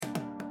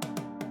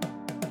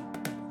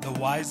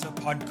Wiser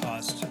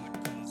podcast.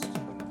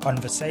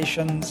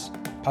 Conversations,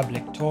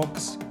 public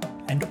talks,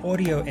 and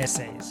audio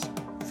essays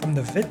from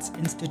the Wits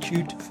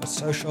Institute for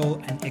Social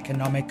and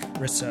Economic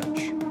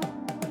Research.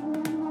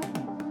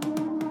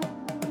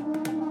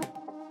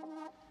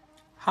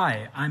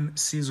 Hi, I'm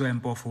Sizwe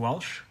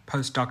Mpofu-Walsh,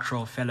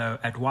 postdoctoral fellow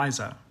at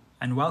WISER,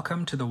 and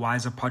welcome to the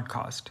WISER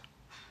podcast.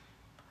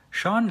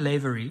 Sean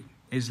Lavery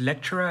is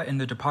lecturer in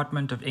the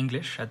Department of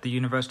English at the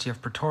University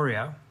of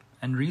Pretoria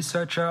and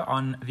researcher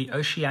on the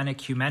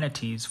Oceanic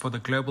Humanities for the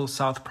Global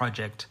South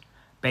Project,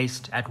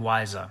 based at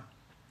WISER.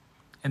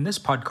 In this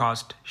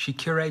podcast, she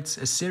curates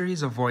a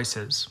series of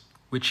voices,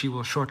 which she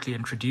will shortly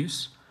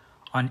introduce,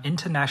 on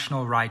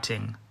international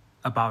writing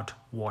about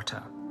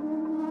water.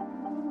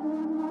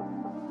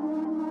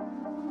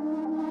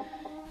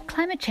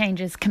 Climate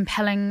change is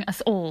compelling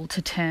us all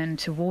to turn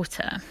to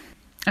water.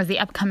 As the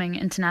upcoming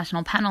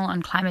International Panel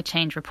on Climate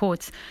Change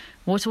reports,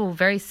 water will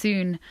very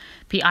soon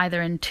be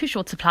either in too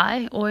short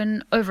supply or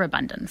in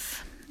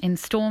overabundance, in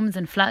storms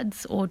and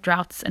floods or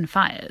droughts and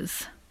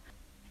fires.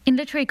 In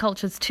literary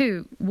cultures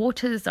too,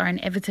 waters are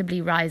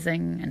inevitably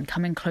rising and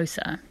coming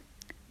closer,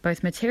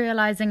 both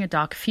materializing a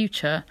dark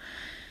future,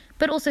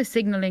 but also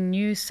signaling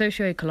new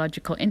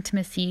socio-ecological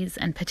intimacies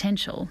and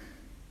potential.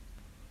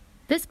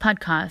 This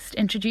podcast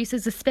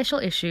introduces a special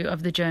issue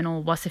of the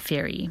journal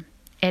Wasafiri,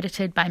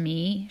 edited by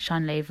me,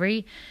 Sean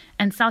Lavery,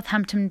 and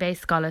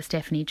Southampton-based scholar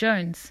Stephanie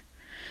Jones,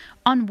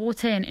 on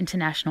water in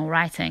international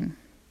writing.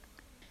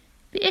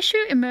 The issue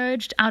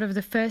emerged out of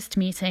the first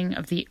meeting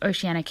of the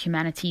Oceanic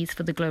Humanities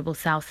for the Global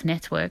South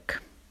Network,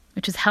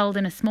 which was held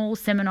in a small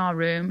seminar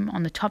room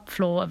on the top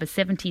floor of a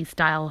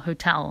 70s-style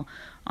hotel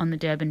on the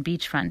Durban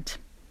beachfront,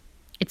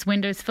 its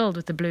windows filled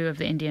with the blue of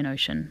the Indian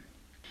Ocean.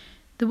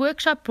 The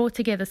workshop brought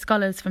together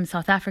scholars from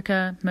South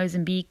Africa,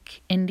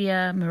 Mozambique,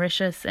 India,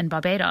 Mauritius, and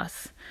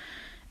Barbados,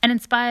 and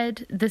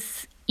inspired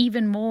this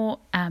even more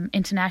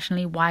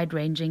internationally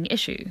wide-ranging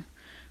issue,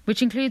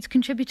 which includes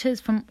contributors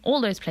from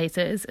all those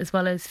places, as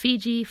well as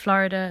Fiji,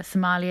 Florida,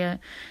 Somalia,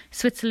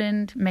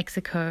 Switzerland,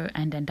 Mexico,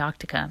 and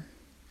Antarctica.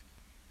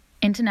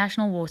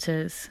 International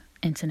waters,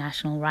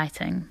 international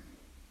writing.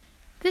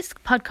 This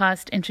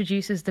podcast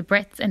introduces the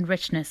breadth and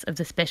richness of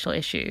the special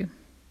issue.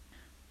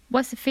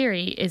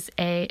 Wasafiri is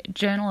a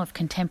journal of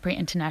contemporary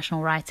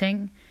international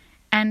writing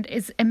and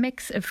is a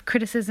mix of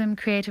criticism,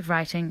 creative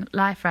writing,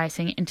 life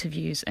writing,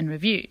 interviews, and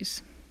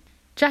reviews.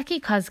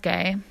 Jackie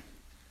Kosgei,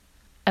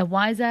 a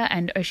WISER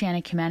and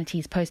Oceanic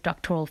Humanities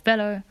postdoctoral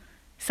fellow,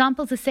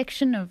 samples a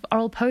section of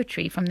oral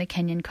poetry from the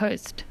Kenyan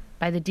coast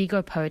by the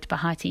Digo poet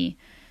Bahati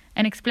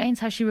and explains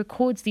how she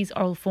records these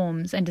oral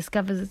forms and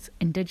discovers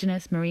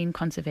indigenous marine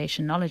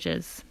conservation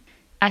knowledges.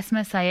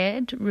 Asma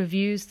Syed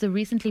reviews the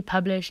recently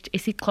published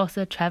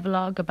isiXhosa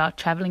travelogue about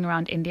traveling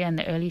around India in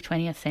the early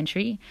 20th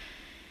century,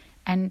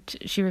 and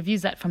she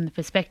reviews that from the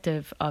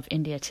perspective of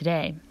India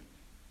today.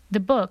 The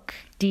book,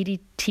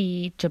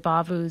 DDT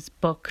Jabavu's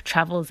book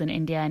Travels in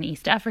India and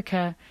East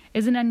Africa,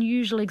 is an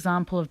unusual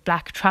example of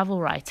black travel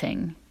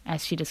writing,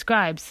 as she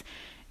describes,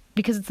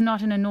 because it's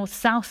not in a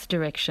north-south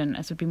direction,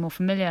 as would be more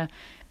familiar,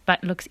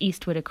 but looks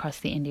eastward across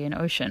the Indian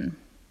Ocean.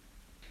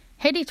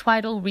 Hedy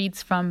Twiddle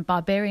reads from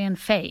Barbarian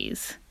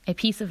Phase, a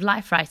piece of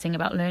life writing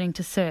about learning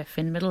to surf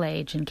in middle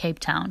age in Cape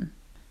Town.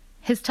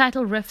 His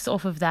title riffs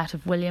off of that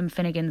of William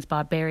Finnegan's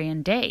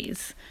Barbarian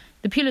Days,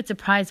 the Pulitzer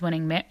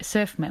Prize-winning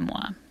surf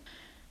memoir.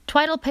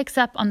 Twiddle picks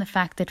up on the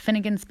fact that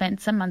Finnegan spent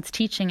some months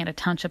teaching at a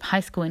township high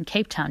school in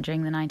Cape Town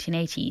during the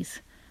 1980s,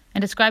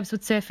 and describes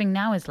what surfing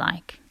now is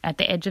like, at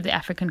the edge of the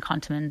African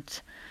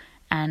continent,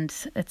 and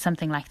it's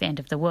something like the end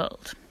of the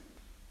world.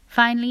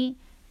 Finally,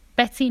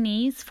 Betsy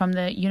Nees from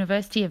the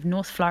University of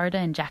North Florida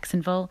in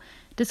Jacksonville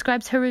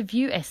describes her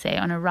review essay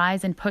on a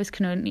rise in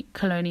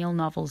post-colonial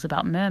novels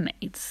about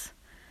mermaids.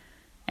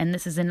 And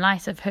this is in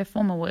light of her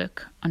former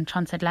work on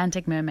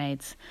transatlantic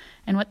mermaids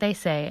and what they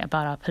say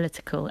about our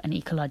political and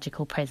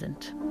ecological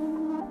present.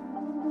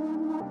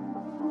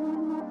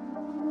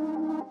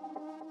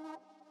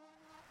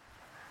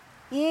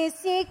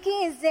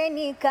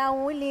 Isikizeni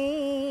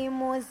kauli,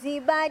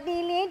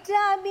 muzibadili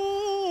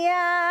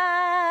tabia.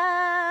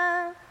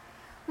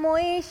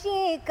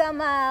 Muishi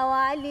kama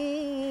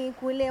awali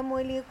kule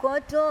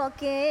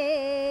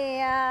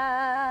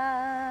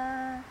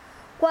mulikotokea.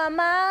 Kwa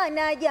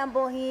maana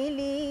jambo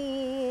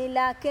hili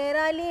la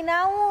kera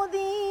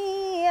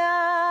linaudhia.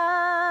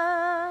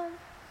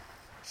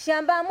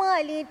 Shamba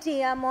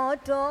mwalitia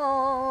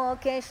moto,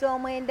 kesho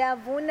mwenda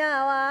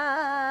vuna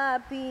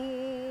wapi?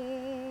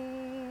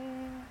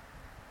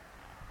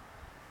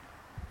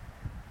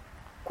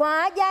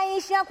 Kwa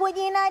jaisha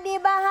kujinadi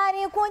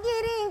bahari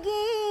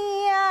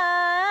kujiringia.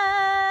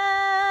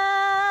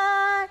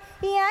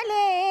 Ya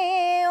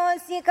leo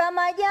si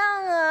kama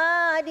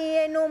jadi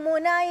yenu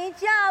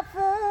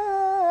munaichafua.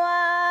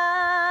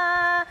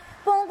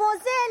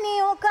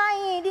 Punguzeni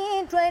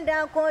ukaidi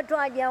twendako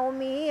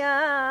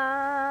twajaumia.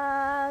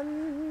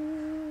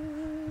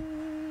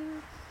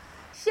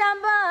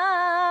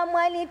 Shamba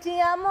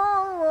mwalitia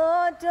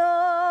moto.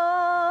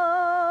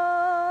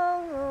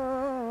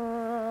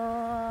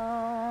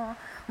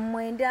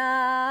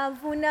 nakoenda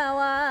vuna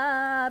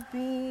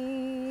wapi?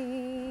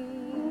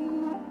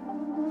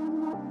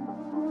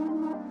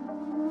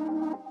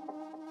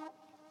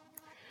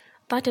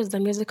 That is the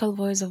musical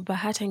voice of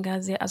Bahati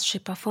Ngazi as she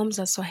performs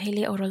a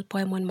Swahili oral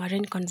poem on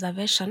marine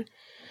conservation,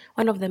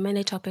 one of the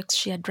many topics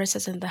she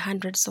addresses in the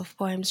hundreds of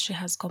poems she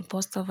has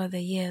composed over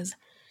the years.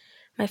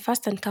 My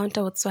first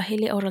encounter with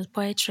Swahili oral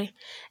poetry,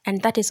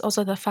 and that is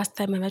also the first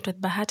time I met with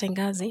Bahati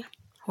Ngazi,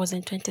 was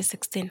in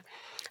 2016.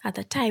 At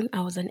the time,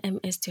 I was an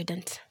MA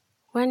student.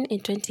 When, in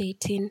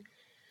 2018,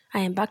 I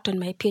embarked on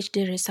my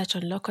PhD research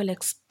on local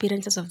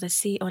experiences of the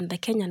sea on the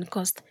Kenyan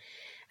coast,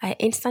 I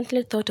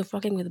instantly thought of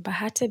working with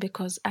Bahati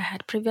because I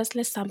had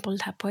previously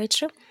sampled her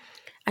poetry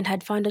and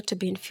had found it to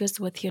be infused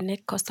with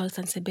unique coastal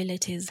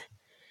sensibilities.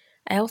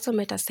 I also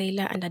met a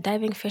sailor and a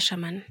diving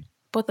fisherman,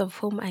 both of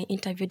whom I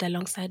interviewed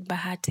alongside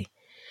Bahati.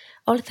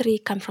 All three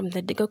come from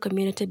the Digo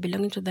community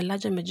belonging to the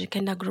larger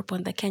Mijikenda group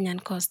on the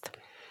Kenyan coast.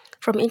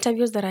 From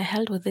interviews that I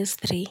held with these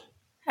three,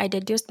 I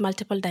deduced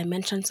multiple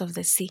dimensions of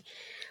the sea.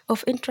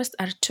 Of interest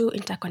are two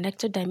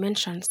interconnected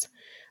dimensions,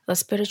 the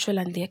spiritual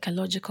and the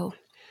ecological.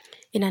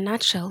 In a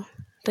nutshell,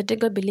 the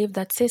Digo believe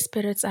that sea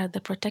spirits are the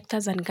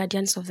protectors and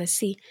guardians of the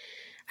sea,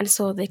 and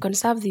so they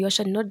conserve the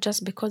ocean not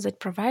just because it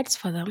provides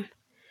for them,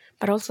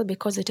 but also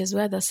because it is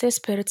where the sea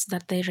spirits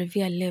that they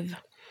revere live.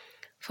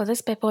 For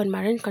this paper on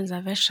marine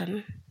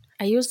conservation,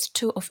 I used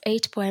 2 of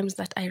 8 poems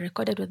that I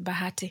recorded with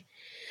Bahati.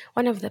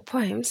 One of the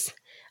poems,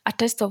 a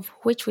taste of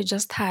which we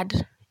just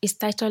had, is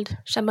titled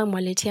Shamba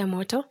Mwalitia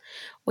Moto,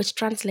 which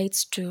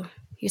translates to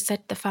You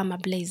Set the Farm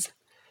Ablaze.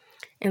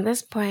 In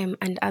this poem,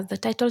 and as the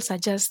title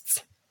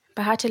suggests,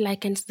 Bahati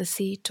likens the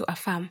sea to a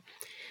farm.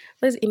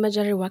 This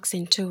imagery works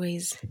in 2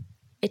 ways.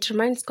 It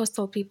reminds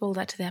coastal people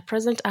that their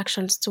present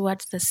actions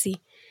towards the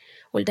sea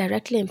will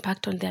directly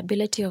impact on the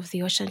ability of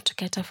the ocean to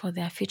cater for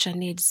their future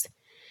needs.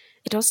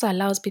 It also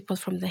allows people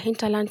from the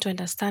hinterland to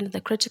understand the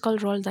critical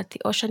role that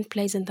the ocean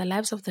plays in the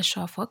lives of the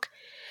shorefolk,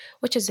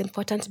 which is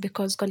important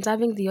because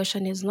conserving the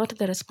ocean is not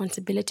the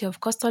responsibility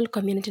of coastal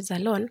communities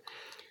alone.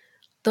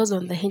 Those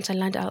on the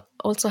hinterland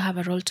also have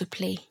a role to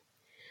play.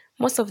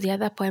 Most of the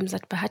other poems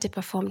that Bahati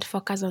performed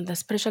focus on the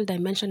spiritual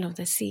dimension of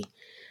the sea,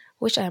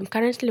 which I am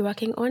currently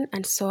working on,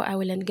 and so I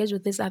will engage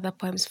with these other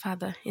poems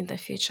further in the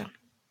future.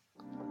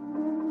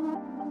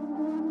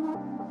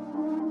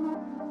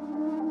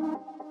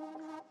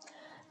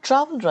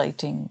 Travel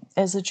writing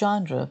as a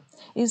genre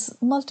is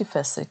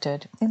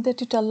multifaceted in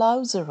that it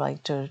allows a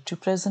writer to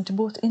present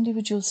both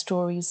individual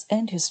stories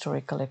and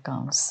historical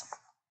accounts.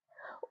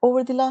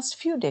 Over the last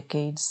few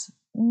decades,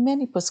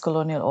 many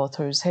postcolonial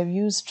authors have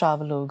used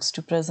travelogues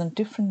to present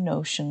different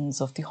notions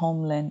of the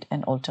homeland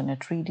and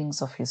alternate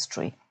readings of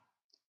history.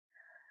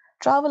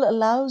 Travel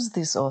allows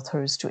these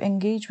authors to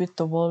engage with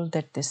the world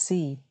that they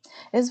see,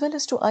 as well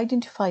as to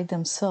identify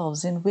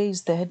themselves in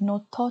ways they had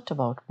not thought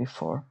about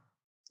before.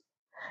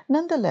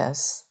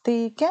 Nonetheless,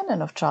 the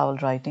canon of travel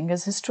writing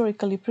has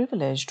historically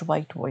privileged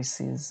white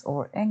voices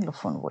or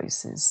Anglophone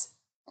voices.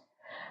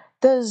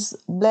 Thus,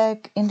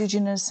 Black,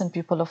 Indigenous, and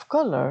people of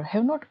color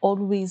have not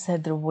always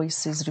had their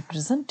voices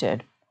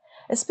represented,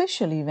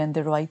 especially when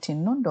they write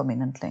in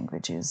non-dominant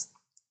languages.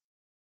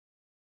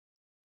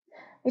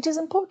 It is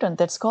important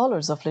that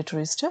scholars of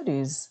literary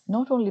studies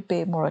not only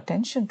pay more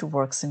attention to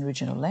works in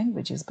regional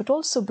languages, but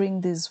also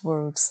bring these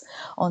works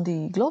on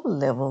the global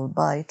level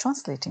by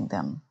translating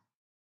them.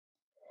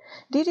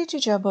 D.D.G.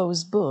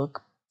 Jabau's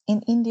book,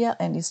 In India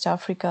and East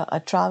Africa, a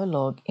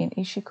Travelogue in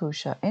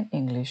Ishikusha and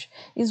English,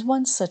 is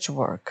one such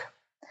work.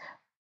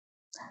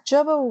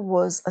 Jabau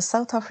was a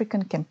South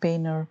African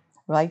campaigner,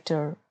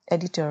 writer,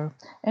 editor,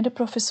 and a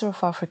professor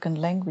of African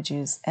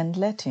languages and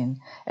Latin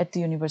at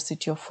the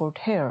University of Fort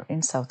Hare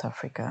in South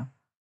Africa.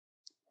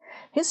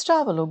 His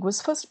travelogue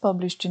was first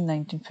published in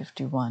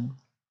 1951.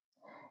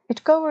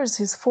 It covers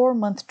his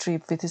 4-month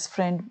trip with his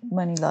friend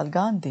Manilal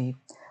Gandhi,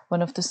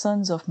 one of the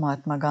sons of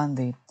Mahatma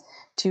Gandhi,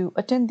 to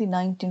attend the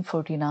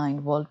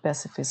 1949 World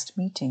Pacifist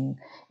meeting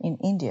in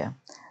India,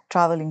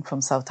 traveling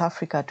from South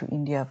Africa to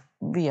India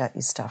via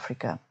East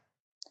Africa.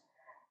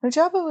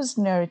 Jabau's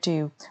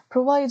narrative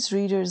provides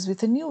readers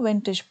with a new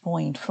vantage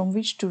point from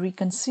which to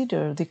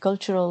reconsider the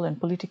cultural and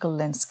political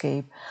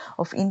landscape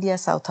of India,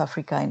 South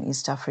Africa, and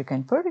East Africa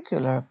in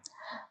particular,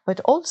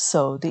 but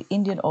also the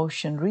Indian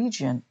Ocean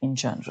region in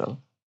general.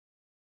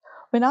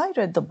 When I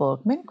read the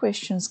book, many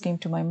questions came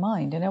to my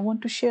mind, and I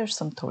want to share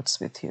some thoughts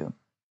with you.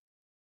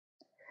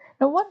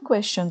 Now, one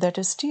question that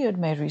has steered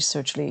my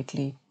research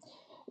lately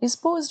is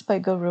posed by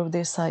Gaurav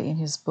Desai in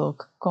his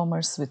book,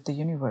 Commerce with the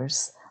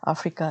Universe,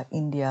 Africa,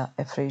 India,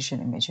 Afrasian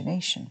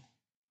Imagination.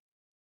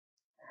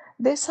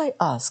 Desai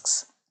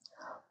asks,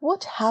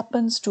 what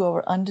happens to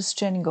our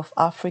understanding of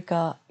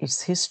Africa,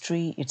 its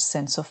history, its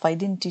sense of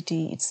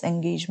identity, its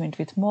engagement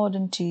with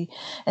modernity,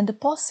 and the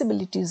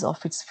possibilities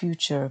of its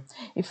future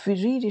if we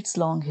read its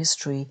long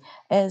history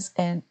as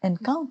an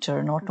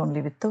encounter not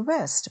only with the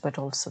West but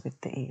also with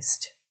the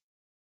East?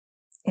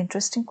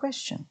 Interesting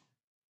question.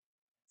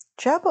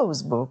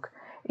 Jabau's book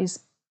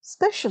is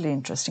especially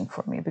interesting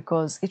for me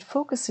because it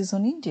focuses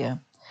on India,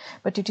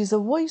 but it is a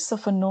voice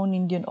of a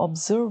non-Indian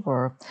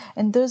observer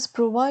and thus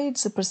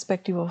provides a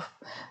perspective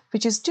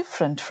which is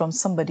different from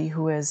somebody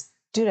who has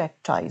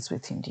direct ties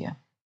with India.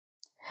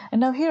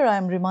 And now here I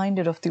am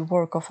reminded of the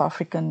work of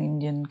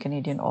African-Indian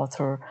Canadian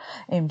author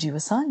M.G.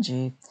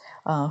 Vasanji,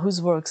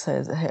 whose works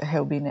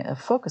have been a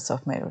focus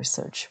of my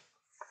research.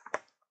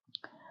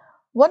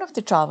 One of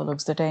the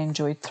travelogues that I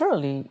enjoyed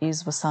thoroughly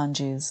is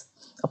Vasanji's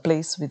A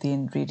Place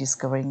Within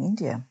Rediscovering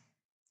India.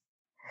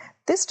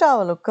 This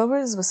travelogue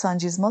covers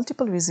Vasanji's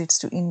multiple visits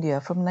to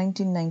India from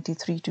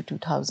 1993 to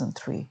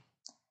 2003.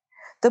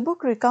 The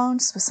book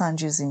recounts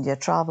Vasanji's India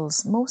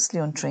travels mostly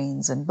on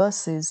trains and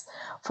buses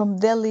from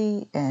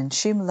Delhi and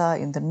Shimla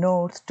in the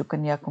north to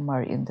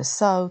Kanyakumari in the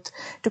south,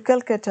 to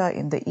Calcutta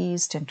in the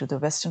east, and to the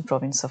western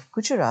province of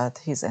Gujarat,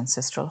 his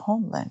ancestral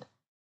homeland.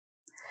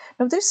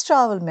 Now, this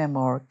travel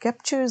memoir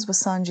captures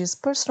Vasanji's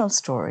personal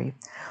story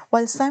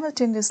while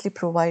simultaneously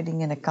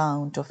providing an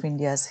account of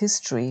India's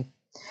history,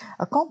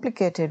 a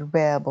complicated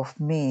web of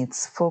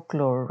myths,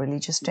 folklore,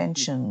 religious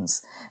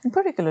tensions, and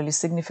particularly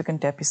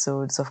significant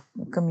episodes of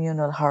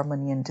communal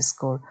harmony and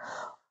discord,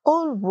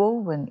 all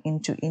woven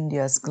into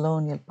India's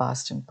colonial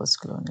past and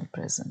post-colonial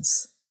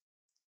presence.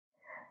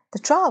 The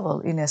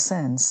travel, in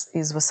essence,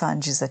 is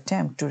Vasanji's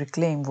attempt to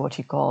reclaim what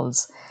he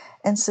calls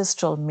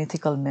ancestral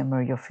mythical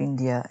memory of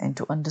India and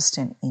to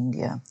understand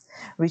India,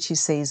 which he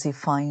says he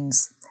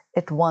finds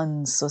at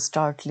once so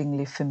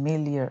startlingly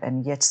familiar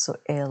and yet so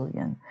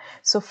alien,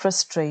 so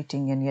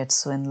frustrating and yet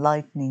so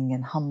enlightening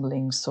and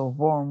humbling, so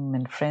warm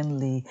and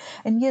friendly,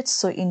 and yet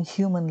so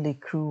inhumanly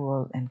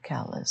cruel and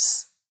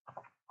callous.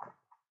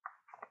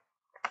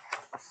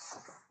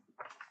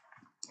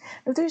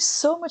 Now, there is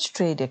so much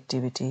trade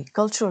activity,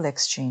 cultural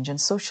exchange, and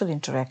social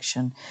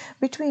interaction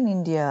between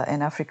India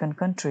and African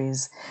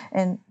countries,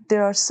 and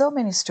there are so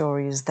many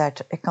stories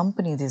that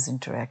accompany these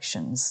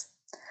interactions.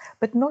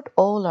 But not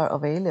all are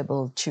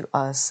available to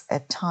us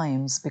at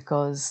times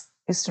because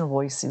Eastern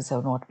voices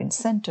have not been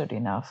centered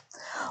enough,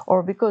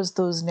 or because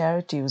those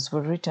narratives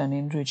were written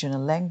in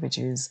regional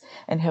languages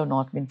and have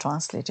not been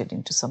translated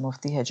into some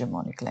of the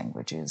hegemonic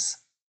languages.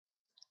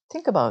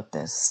 Think about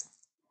this.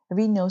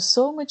 We know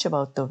so much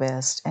about the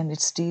West and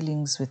its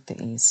dealings with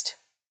the East.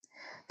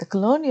 The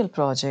colonial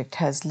project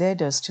has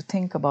led us to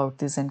think about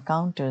these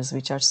encounters,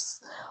 which are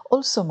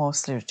also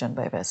mostly written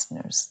by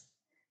Westerners.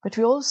 But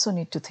we also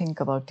need to think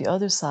about the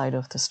other side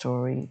of the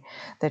story,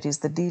 that is,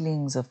 the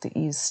dealings of the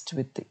East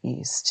with the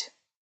East.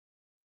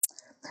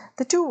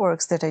 The two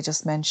works that I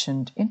just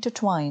mentioned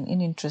intertwine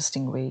in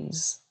interesting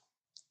ways.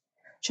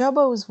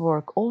 Chabot's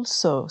work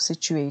also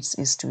situates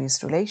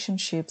East-to-East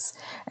relationships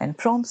and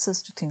prompts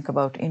us to think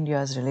about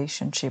India's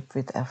relationship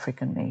with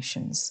African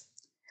nations.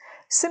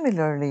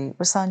 Similarly,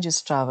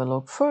 Vasanji's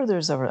travelogue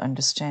furthers our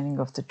understanding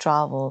of the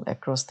travel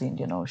across the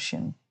Indian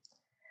Ocean.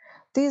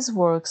 These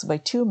works by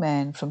two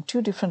men from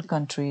two different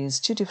countries,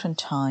 two different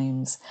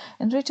times,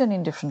 and written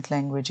in different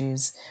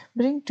languages,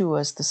 bring to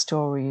us the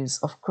stories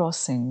of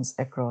crossings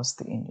across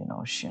the Indian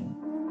Ocean.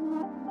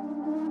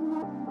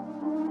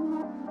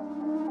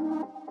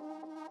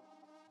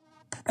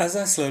 As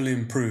I slowly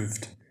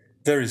improved,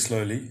 very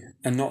slowly,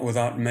 and not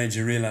without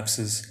major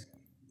relapses,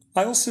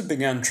 I also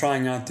began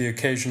trying out the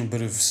occasional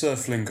bit of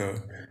surf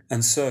lingo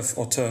and surf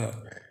auteur,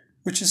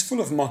 which is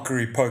full of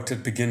mockery poked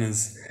at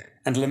beginners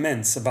and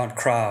laments about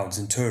crowds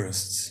and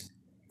tourists.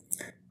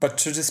 But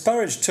to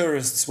disparage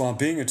tourists while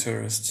being a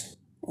tourist,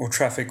 or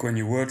traffic when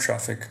you were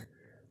traffic,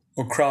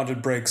 or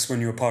crowded breaks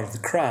when you were part of the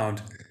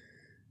crowd,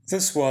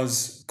 this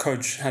was,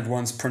 Coach had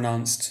once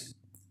pronounced,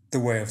 the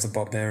way of the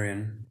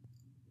barbarian.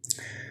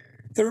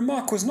 The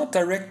remark was not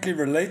directly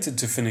related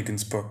to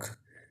Finnegan's book,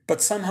 but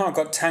somehow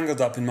got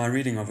tangled up in my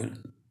reading of it.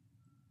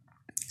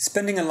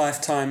 Spending a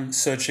lifetime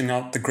searching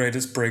out the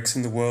greatest breaks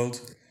in the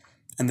world,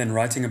 and then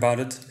writing about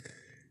it,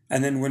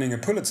 and then winning a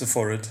Pulitzer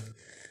for it,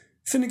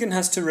 Finnegan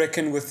has to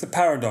reckon with the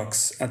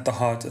paradox at the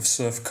heart of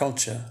surf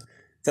culture,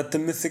 that the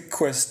mythic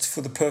quest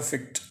for the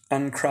perfect,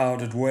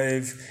 uncrowded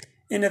wave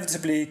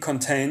inevitably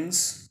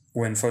contains,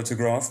 when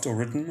photographed or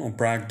written or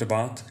bragged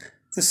about,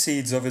 the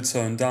seeds of its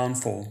own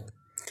downfall,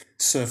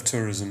 surf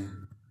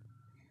tourism.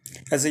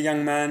 As a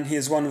young man, he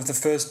is one of the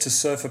first to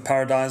surf a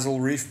paradisal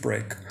reef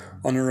break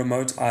on a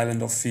remote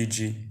island of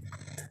Fiji.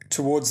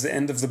 Towards the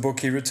end of the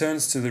book, he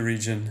returns to the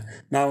region,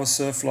 now a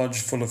surf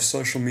lodge full of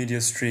social media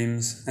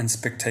streams and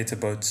spectator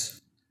boats.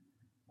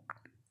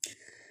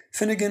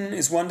 Finnegan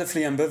is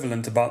wonderfully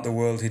ambivalent about the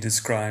world he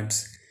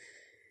describes.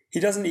 He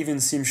doesn't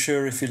even seem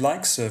sure if he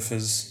likes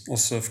surfers or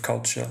surf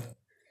culture.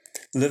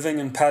 Living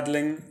and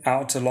paddling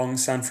out along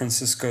San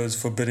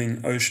Francisco's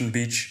forbidding ocean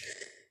beach,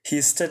 he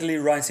is steadily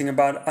writing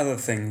about other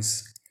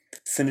things,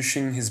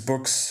 finishing his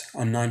books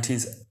on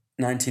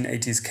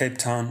 1980s Cape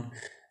Town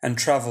and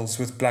travels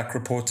with black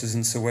reporters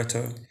in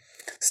Soweto,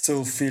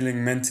 still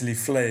feeling mentally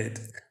flayed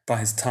by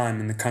his time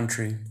in the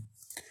country.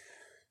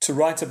 To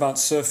write about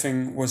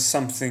surfing was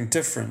something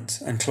different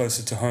and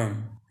closer to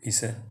home, he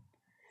said.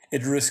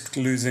 It risked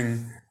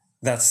losing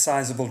that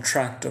sizable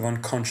tract of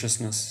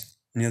unconsciousness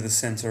near the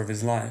center of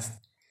his life.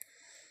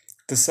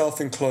 The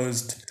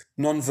self-enclosed,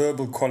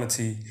 non-verbal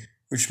quality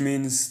which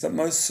means that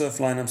most surf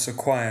lineups are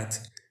quiet,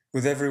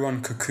 with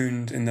everyone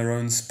cocooned in their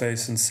own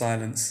space and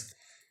silence,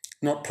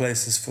 not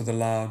places for the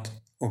loud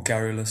or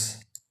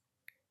garrulous.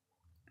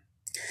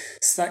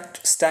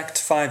 Stacked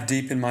 5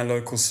 deep in my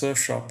local surf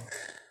shop,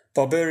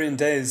 Barbarian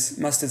Days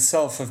must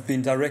itself have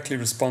been directly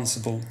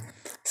responsible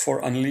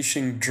for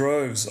unleashing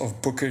droves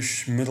of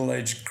bookish,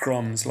 middle-aged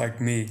groms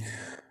like me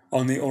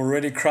on the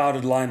already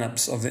crowded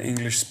lineups of the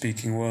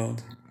English-speaking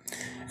world.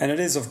 And it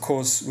is, of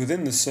course,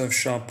 within the surf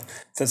shop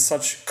that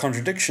such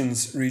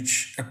contradictions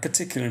reach a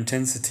particular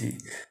intensity,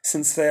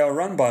 since they are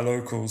run by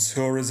locals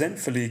who are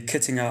resentfully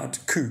kitting out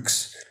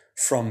kooks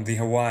from the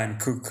Hawaiian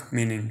kook,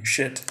 meaning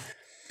shit.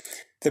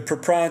 The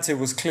proprietor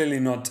was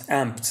clearly not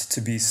amped to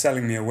be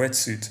selling me a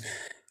wetsuit,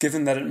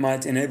 given that it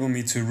might enable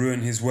me to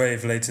ruin his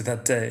wave later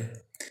that day.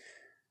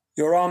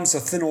 Your arms are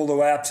thin all the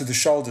way up to the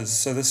shoulders,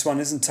 so this one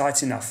isn't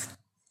tight enough.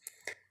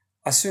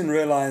 I soon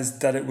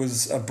realized that it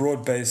was a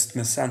broad-based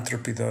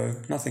misanthropy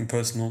though, nothing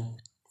personal.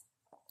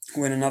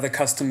 When another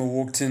customer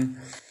walked in,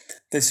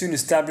 they soon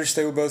established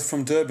they were both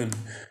from Durban,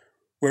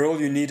 where all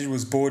you needed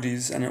was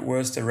boardies and at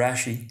worst a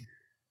rashie.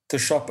 The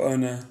shop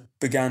owner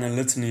began a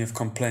litany of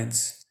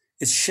complaints.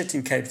 It's shit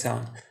in Cape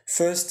Town.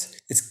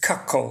 First, it's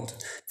cuck cold.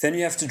 Then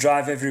you have to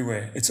drive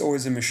everywhere. It's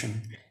always a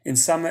mission. In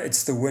summer,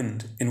 it's the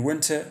wind. In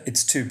winter,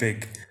 it's too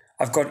big.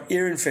 I've got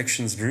ear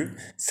infections, Drew.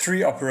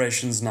 3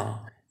 operations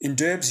now. In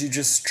Durbs, you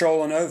just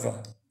stroll on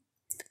over.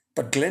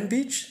 But Glen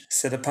Beach,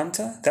 said a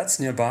punter, that's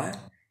nearby.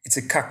 It's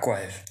a cuck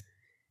wave.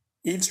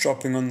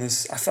 Eavesdropping on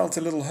this, I felt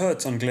a little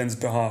hurt on Glen's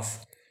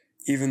behalf,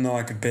 even though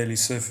I could barely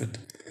surf it.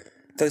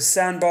 Those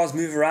sandbars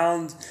move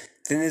around,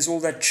 then there's all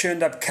that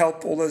churned up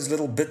kelp, all those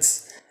little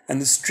bits, and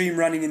the stream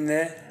running in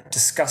there,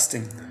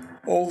 disgusting.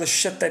 All the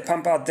shit they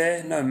pump out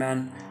there, no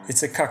man,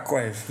 it's a cuck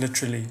wave,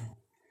 literally.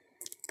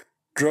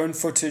 Drone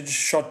footage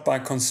shot by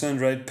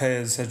concerned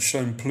ratepayers had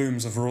shown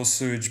plumes of raw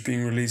sewage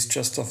being released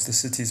just off the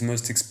city's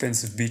most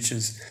expensive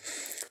beaches,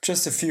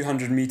 just a few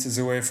hundred meters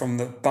away from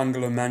the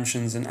bungalow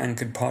mansions and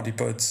anchored party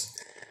boats.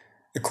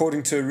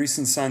 According to a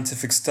recent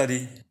scientific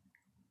study,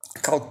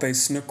 Kalk Bay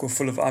snook were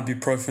full of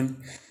ibuprofen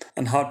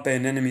and Hart Bay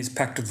anemones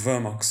packed with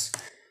Vermox.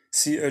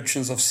 Sea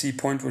urchins off Sea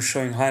Point were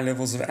showing high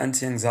levels of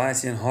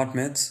anti-anxiety and heart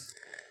meds,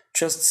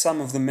 just some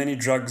of the many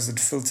drugs that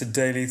filtered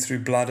daily through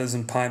bladders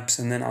and pipes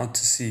and then out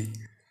to sea.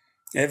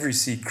 Every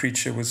sea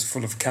creature was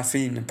full of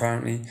caffeine,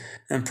 apparently,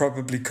 and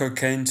probably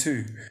cocaine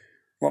too.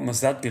 What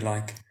must that be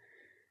like?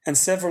 And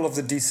several of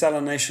the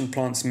desalination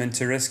plants meant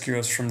to rescue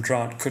us from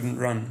drought couldn't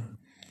run.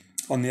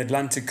 On the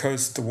Atlantic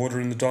coast, the water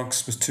in the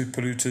docks was too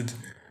polluted.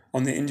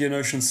 On the Indian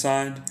Ocean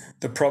side,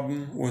 the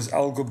problem was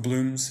algal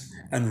blooms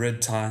and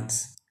red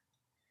tides.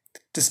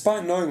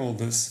 Despite knowing all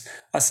this,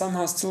 I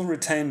somehow still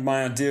retained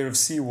my idea of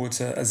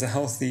seawater as a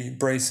healthy,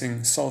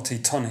 bracing, salty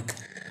tonic,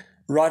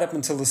 right up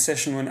until the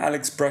session when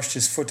Alex brushed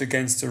his foot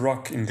against a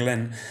rock in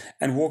Glen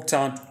and walked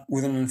out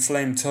with an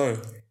inflamed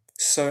toe,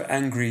 so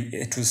angry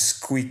it was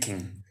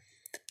squeaking.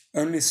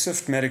 Only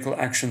swift medical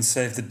action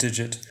saved the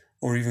digit,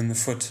 or even the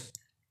foot.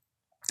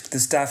 The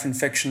staph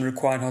infection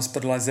required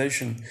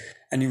hospitalization,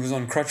 and he was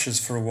on crutches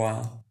for a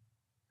while.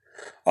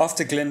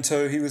 After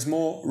Glento, he was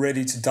more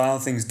ready to dial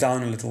things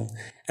down a little,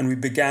 and we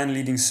began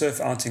leading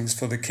surf outings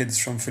for the kids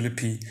from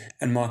Philippi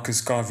and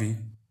Marcus Garvey.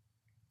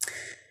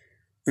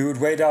 We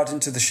would wade out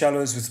into the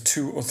shallows with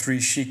 2 or 3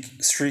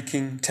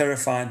 shrieking,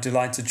 terrified,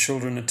 delighted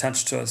children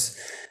attached to us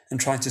and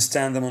try to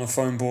stand them on a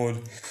foam board,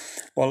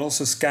 while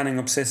also scanning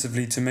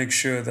obsessively to make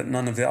sure that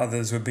none of the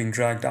others were being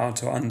dragged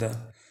out or under.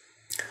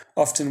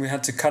 Often we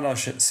had to cut our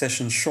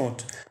sessions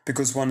short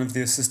because one of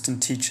the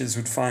assistant teachers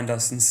would find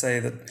us and say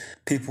that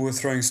people were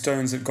throwing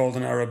stones at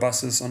Golden Arrow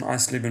buses on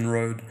Eisleben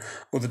Road,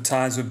 or the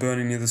tires were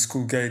burning near the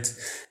school gate,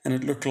 and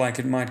it looked like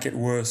it might get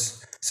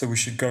worse, so we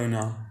should go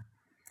now.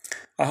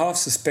 I half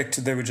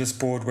suspected they were just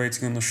bored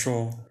waiting on the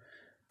shore,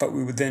 but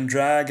we would then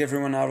drag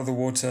everyone out of the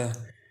water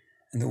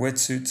and the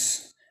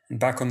wetsuits and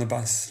back on the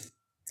bus.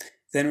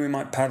 Then we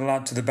might paddle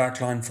out to the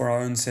back line for our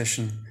own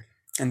session,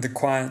 and the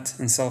quiet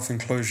and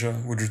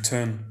self-enclosure would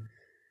return.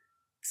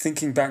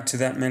 Thinking back to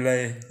that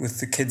melee with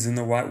the kids in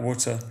the white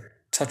water,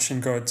 touch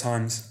and go at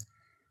times,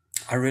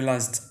 I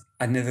realized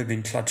I'd never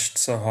been clutched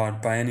so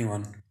hard by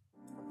anyone.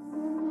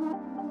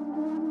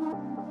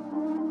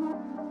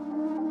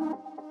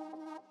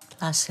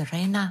 La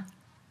Sirena,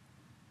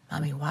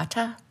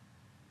 Mamiwata,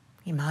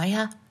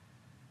 Imaya,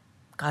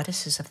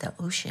 goddesses of the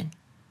ocean.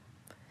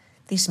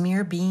 These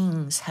mere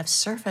beings have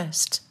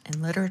surfaced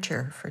in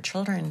literature for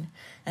children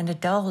and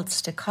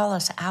adults to call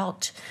us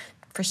out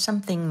for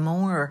something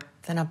more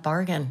than a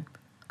bargain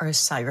or a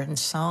siren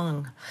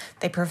song.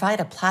 They provide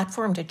a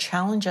platform to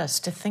challenge us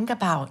to think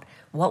about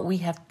what we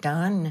have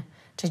done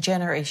to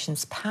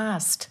generations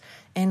past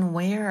and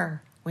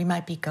where we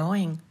might be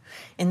going.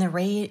 In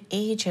the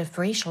age of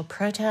racial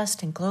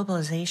protest and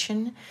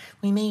globalization,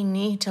 we may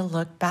need to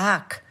look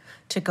back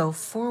to go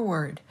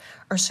forward,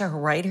 or so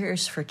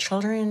writers for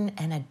children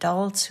and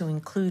adults who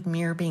include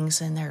mere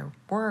beings in their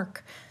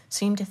work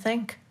seem to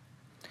think.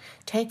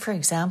 Take, for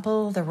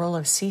example, the role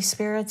of sea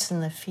spirits in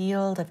the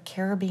field of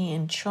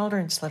Caribbean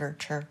children's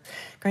literature.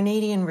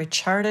 Grenadian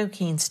Richardo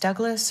Keynes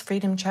Douglas,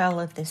 Freedom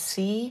Child of the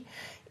Sea,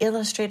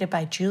 illustrated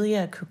by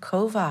Julia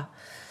Kukova,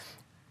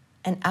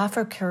 an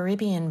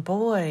Afro-Caribbean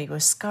boy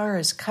with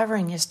scars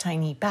covering his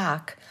tiny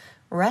back,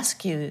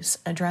 rescues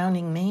a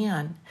drowning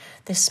man.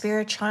 The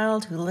spirit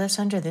child who lives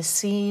under the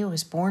sea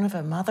was born of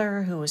a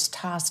mother who was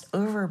tossed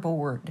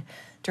overboard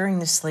during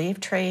the slave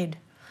trade.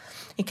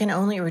 He can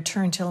only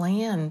return to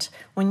land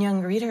when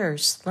young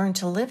readers learn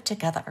to live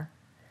together.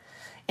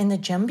 In the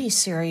Jumbie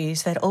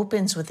series that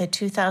opens with the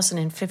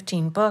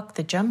 2015 book,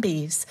 The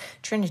Jumbies,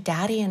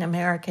 Trinidadian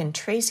American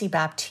Tracy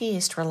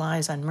Baptiste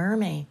relies on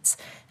mermaids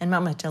and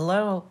Mama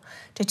Delot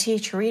to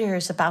teach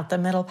readers about the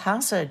Middle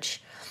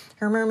Passage.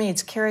 Her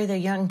mermaids carry the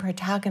young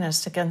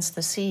protagonist against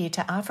the sea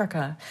to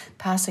Africa,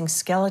 passing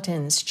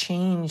skeletons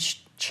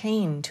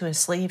chained to a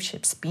slave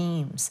ship's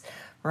beams,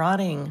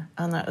 rotting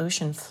on the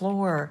ocean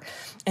floor.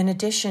 In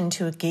addition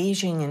to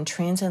engaging in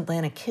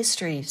transatlantic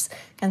histories,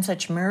 can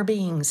such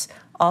merbeings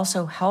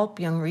also help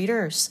young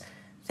readers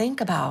think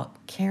about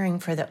caring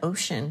for the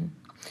ocean?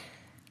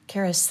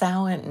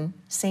 Curaçaoan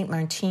St.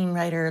 Martin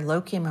writer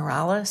Loki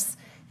Morales,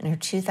 in her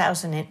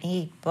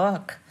 2008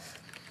 book,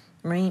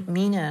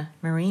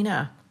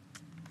 Marina,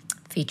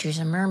 features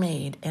a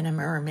mermaid and a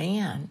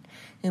merman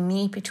who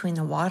meet between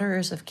the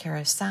waters of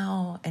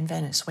Curaçao and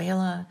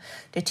Venezuela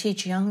to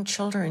teach young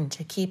children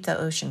to keep the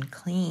ocean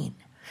clean.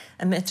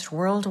 Amidst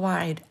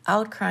worldwide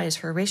outcries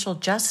for racial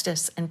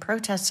justice and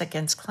protests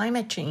against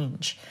climate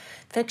change,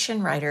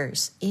 fiction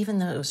writers, even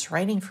those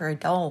writing for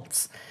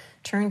adults,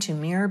 turn to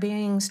mirror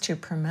beings to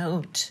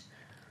promote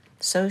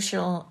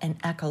social and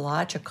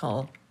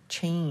ecological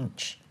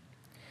change.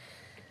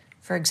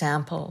 For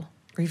example,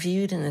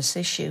 reviewed in this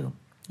issue,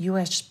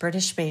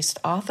 U.S.-British-based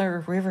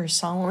author River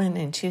Solomon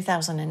in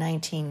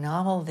 2019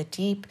 novel The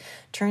Deep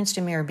turns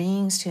to mirror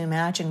beings to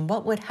imagine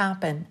what would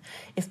happen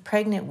if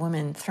pregnant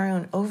women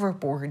thrown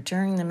overboard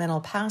during the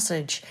Middle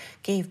Passage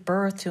gave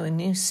birth to a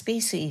new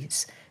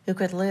species who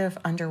could live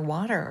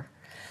underwater.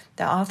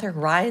 The author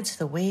rides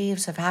the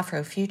waves of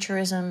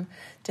Afrofuturism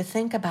to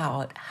think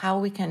about how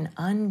we can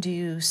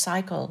undo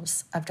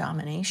cycles of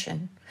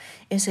domination.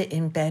 Is it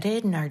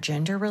embedded in our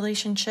gender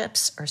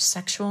relationships or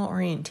sexual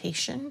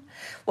orientation?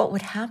 What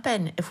would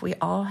happen if we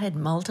all had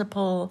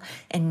multiple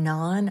and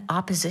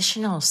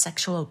non-oppositional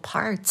sexual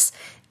parts,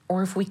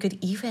 or if we could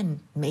even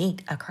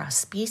mate across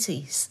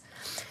species?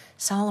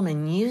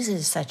 Solomon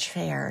uses such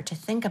fare to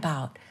think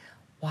about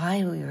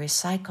why we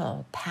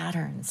recycle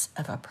patterns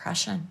of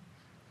oppression.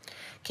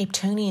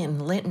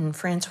 Capetonian Lytton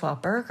Francois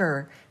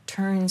Berger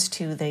turns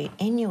to the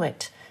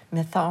Inuit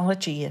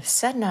mythology of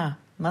Sedna,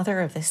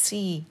 Mother of the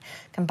Sea,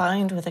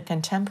 combined with a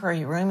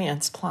contemporary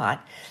romance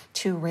plot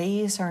to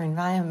raise our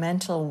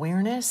environmental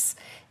awareness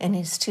in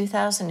his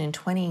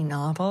 2020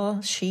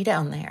 novel, She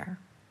Down There.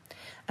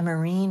 A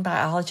marine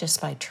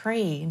biologist by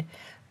trade,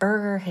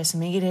 Berger has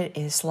made it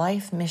his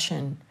life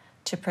mission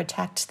to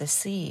protect the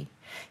sea.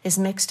 His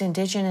mixed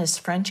Indigenous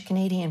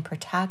French-Canadian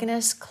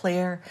protagonist,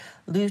 Claire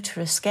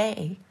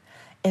Lutrisquet,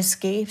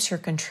 escapes her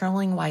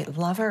controlling white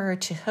lover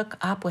to hook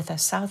up with a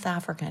South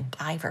African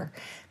diver,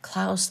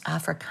 Klaus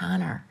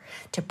Afrikaner,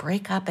 to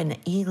break up an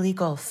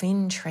illegal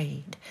fin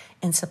trade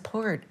and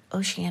support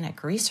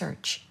oceanic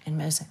research in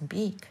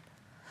Mozambique.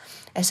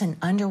 As an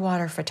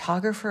underwater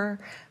photographer,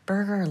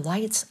 Berger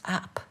lights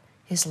up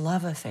his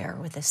love affair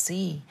with the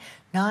sea,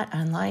 not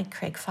unlike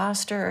Craig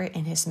Foster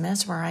in his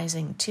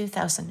mesmerizing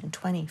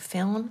 2020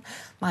 film,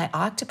 My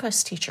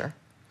Octopus Teacher.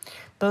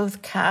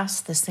 Both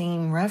cast the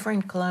same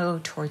reverent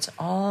glow towards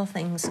all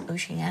things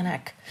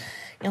oceanic.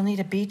 You'll need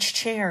a beach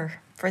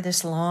chair for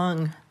this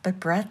long but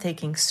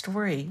breathtaking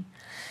story.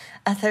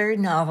 A third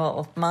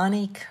novel,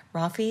 Monique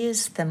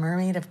Rafi's The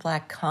Mermaid of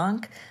Black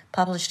Conch,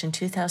 published in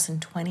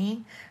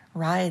 2020,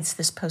 rides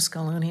this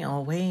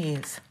post-colonial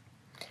wave.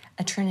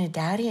 A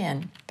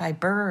Trinidadian by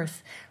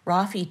birth,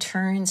 Rafi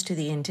turns to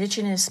the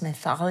indigenous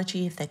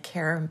mythology of the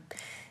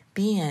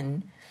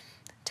Caribbean,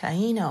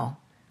 Taino,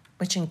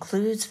 which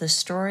includes the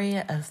story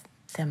of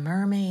the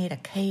mermaid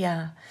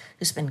Achaia,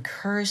 who's been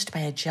cursed by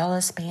a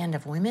jealous band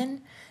of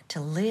women to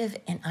live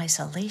in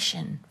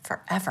isolation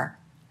forever.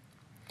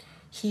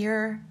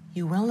 Here,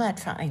 you will not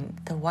find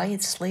the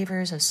white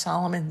slavers of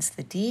Solomon's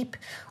The Deep,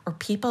 or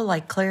people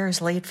like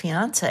Claire's late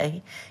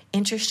fiancé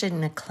interested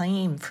in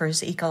acclaim for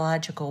his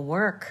ecological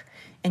work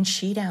and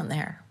She Down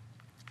There.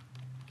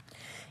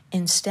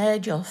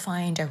 Instead, you'll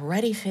find a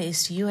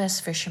ruddy-faced U.S.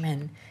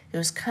 fisherman who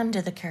has come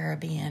to the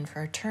Caribbean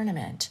for a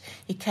tournament.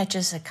 He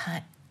catches a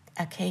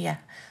Achaia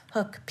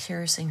hook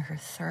piercing her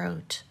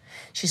throat.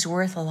 She's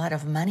worth a lot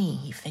of money,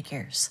 he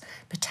figures,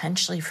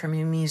 potentially from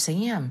a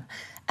museum,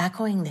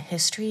 echoing the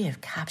history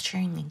of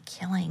capturing and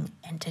killing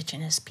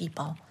indigenous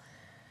people.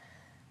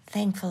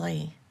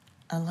 Thankfully,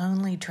 a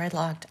lonely,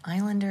 dreadlocked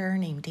islander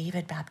named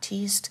David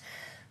Baptiste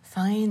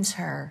finds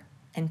her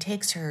and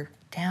takes her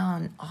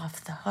down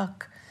off the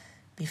hook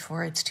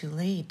before it's too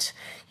late.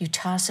 You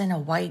toss in a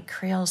white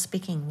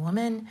Creole-speaking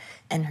woman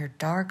and her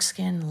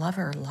dark-skinned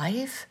lover,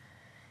 Life,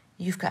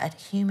 You've got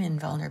human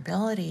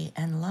vulnerability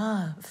and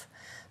love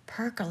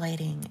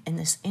percolating in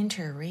this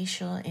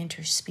interracial,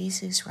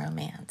 interspecies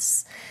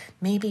romance.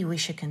 Maybe we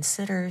should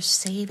consider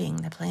saving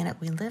the planet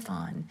we live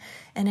on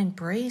and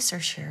embrace our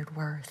shared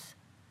worth.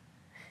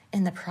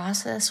 In the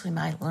process, we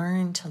might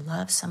learn to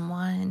love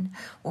someone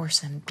or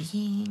some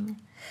being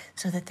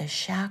so that the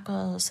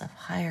shackles of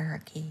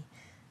hierarchy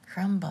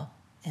crumble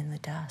in the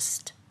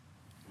dust.